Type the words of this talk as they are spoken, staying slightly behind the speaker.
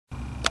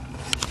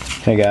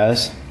Hey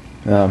guys,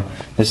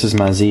 this is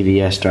my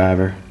ZVS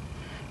driver.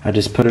 I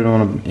just put it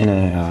on in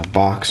a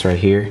box right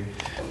here.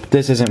 But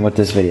this isn't what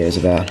this video is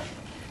about.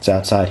 It's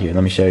outside here.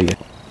 Let me show you.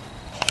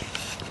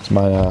 It's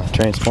my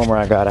transformer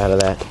I got out of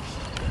that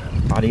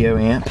audio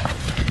amp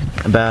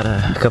about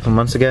a couple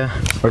months ago.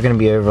 We're going to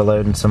be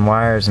overloading some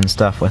wires and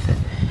stuff with it.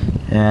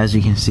 And as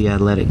you can see, I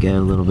let it go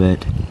a little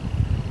bit.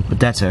 But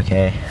that's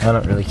okay. I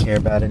don't really care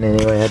about it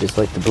anyway. I just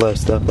like to blow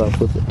stuff up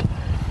with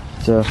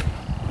it. So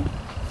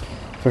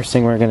first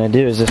thing we're gonna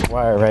do is this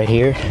wire right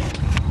here.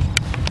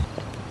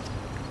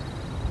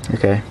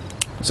 Okay,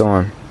 it's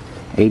on.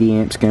 80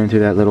 amps going through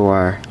that little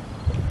wire.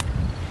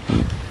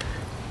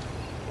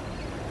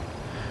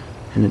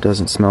 And it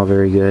doesn't smell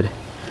very good.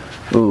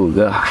 Oh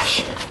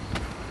gosh.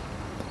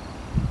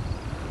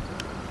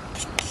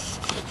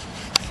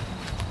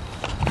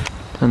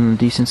 Some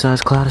decent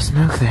sized cloud of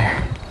smoke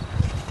there.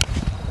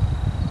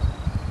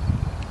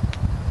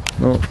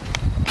 Oh.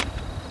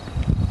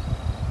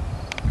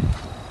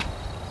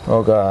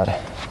 Oh God.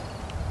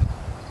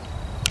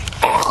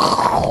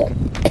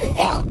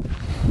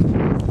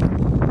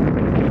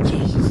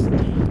 Jesus.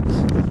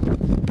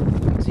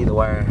 See the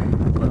wire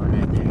glowing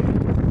right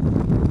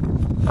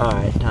there.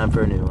 Alright, time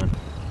for a new one.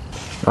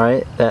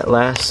 Alright, that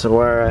last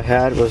wire I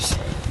had was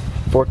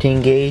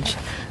 14 gauge.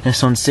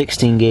 This one's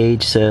 16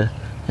 gauge, so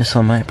this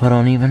one might put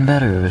on even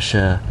better of a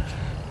show.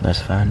 Let's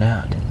find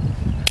out.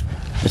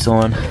 It's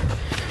on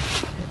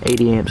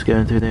 80 amps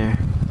going through there.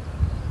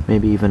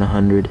 Maybe even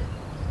 100.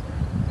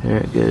 There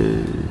it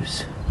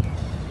goes.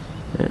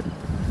 It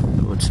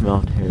would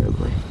smell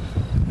terribly.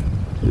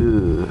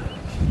 Ooh.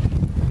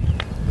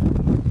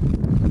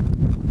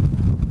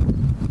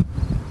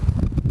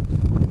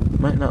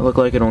 Might not look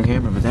like it on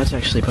camera, but that's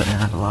actually putting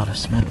out a lot of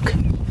smoke.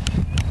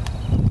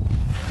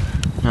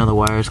 Now the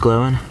wire's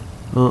glowing.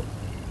 Oh,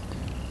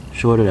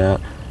 short it out.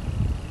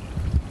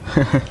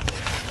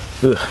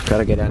 Ooh,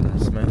 gotta get out of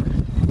the smoke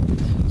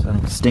so I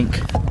don't stink.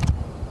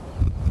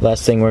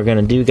 Last thing we're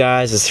gonna do,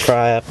 guys, is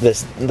fry up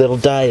this little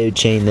diode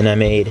chain that I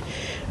made.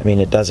 I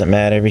mean, it doesn't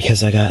matter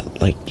because I got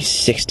like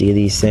 60 of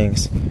these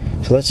things.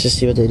 So let's just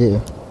see what they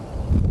do.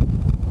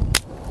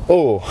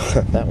 Oh,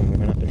 that one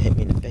went up and hit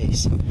me in the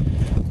face.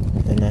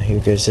 And now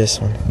here goes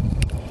this one.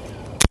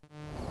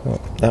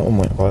 Well, that one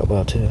went quite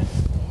well too.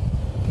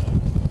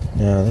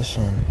 Now this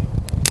one.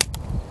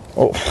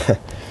 Oh,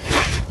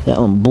 that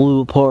one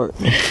blew apart.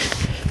 I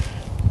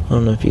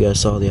don't know if you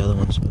guys saw the other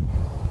ones, but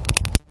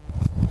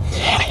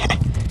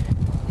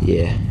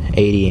yeah,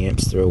 80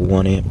 amps through a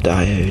 1 amp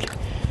diode.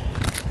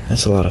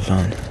 That's a lot of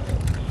fun.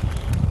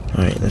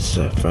 Alright, let's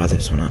fry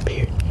this one up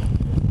here.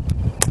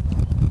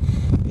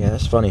 Yeah,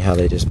 that's funny how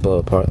they just blow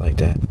apart like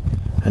that.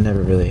 I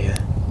never really,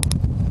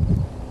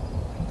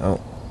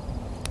 oh.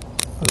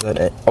 Was that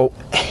it? Oh,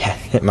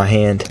 hit my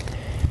hand.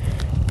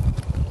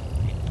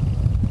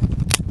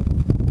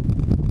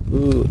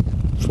 Ooh,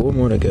 4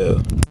 more to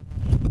go.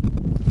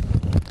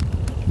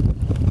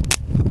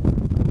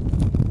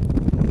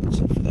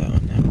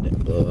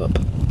 Up.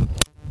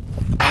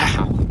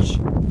 Ouch.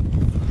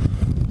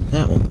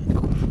 That one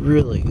went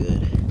really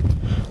good.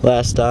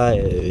 Last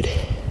diode.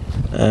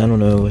 I don't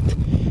know what.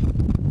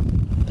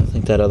 I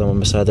think that other one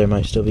beside there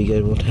might still be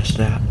good. We'll test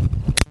it out.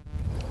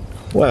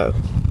 Whoa.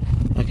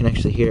 I can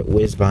actually hear it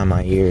whiz by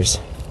my ears.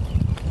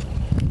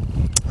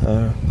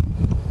 Yeah,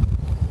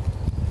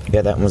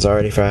 that one was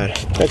already fried.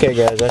 Okay,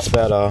 guys, that's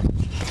about all.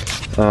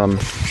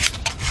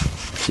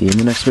 See you in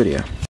the next video.